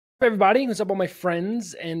Everybody, what's up, all my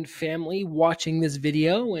friends and family watching this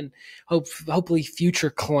video, and hopefully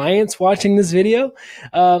future clients watching this video.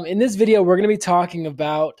 In this video, we're going to be talking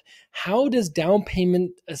about how does down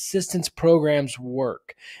payment assistance programs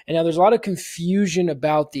work. And now there's a lot of confusion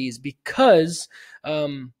about these because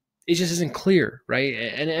it just isn't clear, right?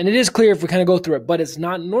 And it is clear if we kind of go through it, but it's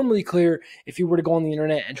not normally clear if you were to go on the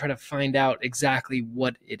internet and try to find out exactly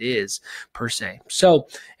what it is per se. So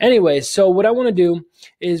anyway, so what I want to do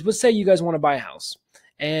is, let's say you guys want to buy a house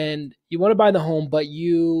and you want to buy the home, but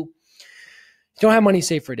you don't have money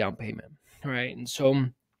saved for a down payment, right? And so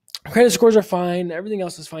credit scores are fine, everything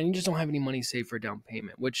else is fine. You just don't have any money saved for a down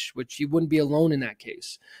payment, which you wouldn't be alone in that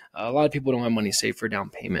case. A lot of people don't have money saved for a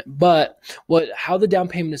down payment. But how the down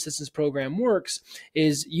payment assistance program works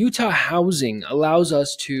is Utah Housing allows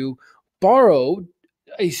us to borrow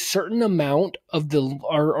a certain amount of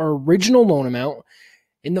our original loan amount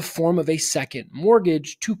in the form of a second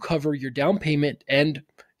mortgage to cover your down payment and,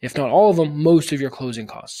 if not all of them, most of your closing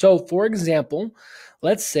costs. So, for example,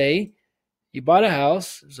 let's say you bought a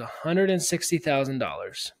house, it was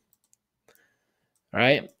 $160,000. All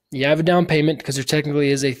right. You have a down payment because there technically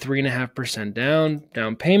is a 3.5%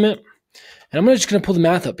 down payment. And I'm just going to pull the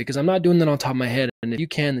math up because I'm not doing that on top of my head. And if you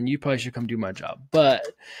can, then you probably should come do my job. But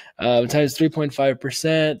times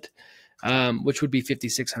 3.5%, which would be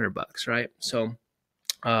 $5,600, right? So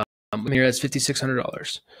here that's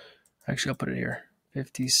 $5,600. Actually, I'll put it here,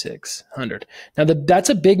 $5,600. Now that's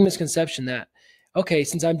a big misconception that, okay,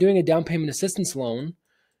 since I'm doing a down payment assistance loan,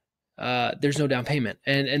 there's no down payment.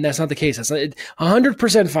 And that's not the case.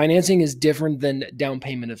 100% financing is different than down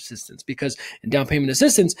payment assistance, because in down payment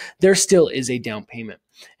assistance, there still is a down payment.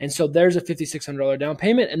 And so there's a $5,600 down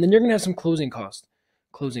payment, and then you're going to have some closing costs,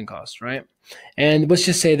 right? And let's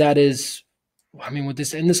just say that is, with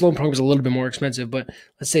this, and this loan program is a little bit more expensive, but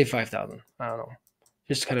let's say $5,000. I don't know.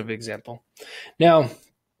 Just kind of an example. Now,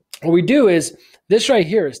 what we do is this right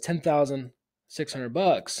here is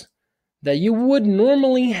 $10,600 that you would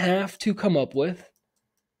normally have to come up with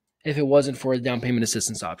if it wasn't for a down payment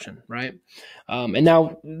assistance option, right? And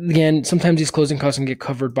now, again, sometimes these closing costs can get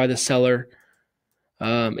covered by the seller.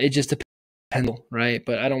 It just depends, right?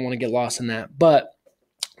 But I don't want to get lost in that. But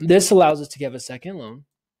this allows us to give a second loan.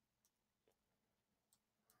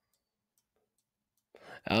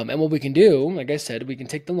 And what we can do, like I said, we can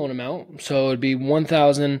take the loan amount. So it'd be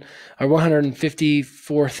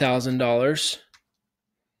 $154,000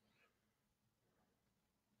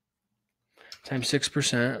 times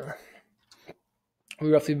 6%.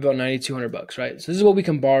 We roughly about $9,200, right? So this is what we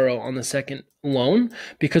can borrow on the second loan,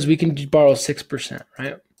 because we can borrow 6%,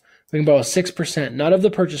 right? We can borrow 6%, not of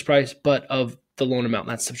the purchase price, but of the loan amount.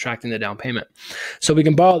 That's subtracting the down payment. So we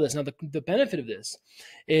can borrow this. Now, the benefit of this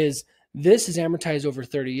is this is amortized over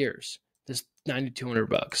 30 years, this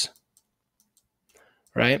 $9,200,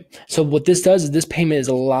 right? So what this does is this payment is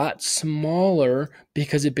a lot smaller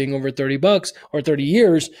because it being over $30 or 30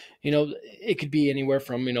 years, it could be anywhere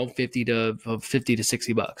from, 50 to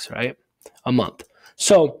 $60, right? A month.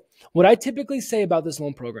 So what I typically say about this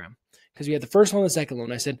loan program, because we have the first loan and the second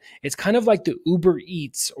loan, I said it's kind of like the Uber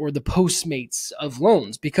Eats or the Postmates of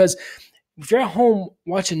loans, because if you're at home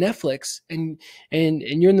watching Netflix and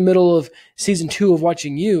you're in the middle of season 2 of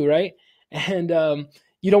watching You, right? And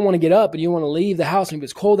you don't want to get up and you want to leave the house, maybe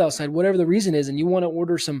it's cold outside, whatever the reason is, and you want to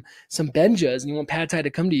order some Benjas and you want Pad Thai to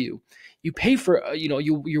come to you. You pay for,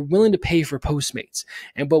 you're willing to pay for Postmates.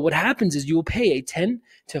 But what happens is you will pay a $10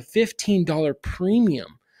 to $15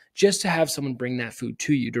 premium just to have someone bring that food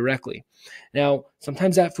to you directly. Now,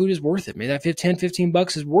 sometimes that food is worth it. Maybe that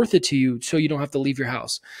 $15 is worth it to you so you don't have to leave your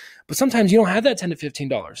house. But sometimes you don't have that $10 to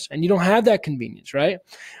 $15 and you don't have that convenience, right?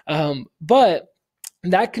 But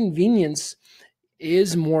that convenience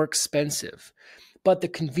is more expensive. But the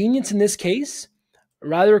convenience in this case,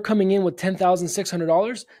 rather coming in with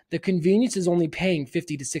 $10,600, the convenience is only paying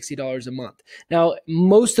 $50 to $60 a month. Now,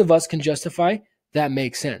 most of us can justify that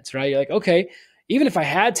makes sense, right? You're like, okay, even if I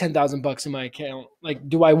had $10,000 in my account, like,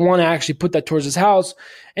 do I want to actually put that towards this house?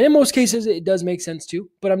 And in most cases, it does make sense too.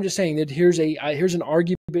 But I'm just saying that here's an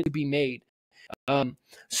argument to be made.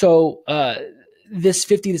 So this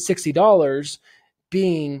 $50 to $60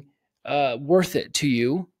 being worth it to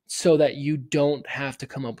you, so that you don't have to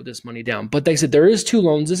come up with this money down. But like I said, there is 2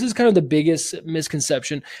 loans. This is kind of the biggest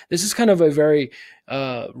misconception. This is kind of a very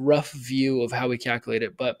rough view of how we calculate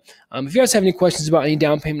it. But if you guys have any questions about any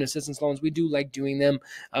down payment assistance loans, we do like doing them.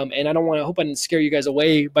 And I hope I didn't scare you guys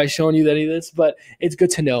away by showing you any of this, but it's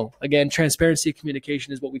good to know. Again, transparency and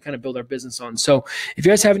communication is what we kind of build our business on. So if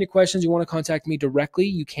you guys have any questions, you want to contact me directly,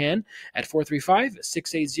 you can at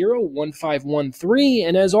 435-680-1513.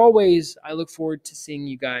 And as always, I look forward to seeing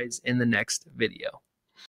you guys in the next video.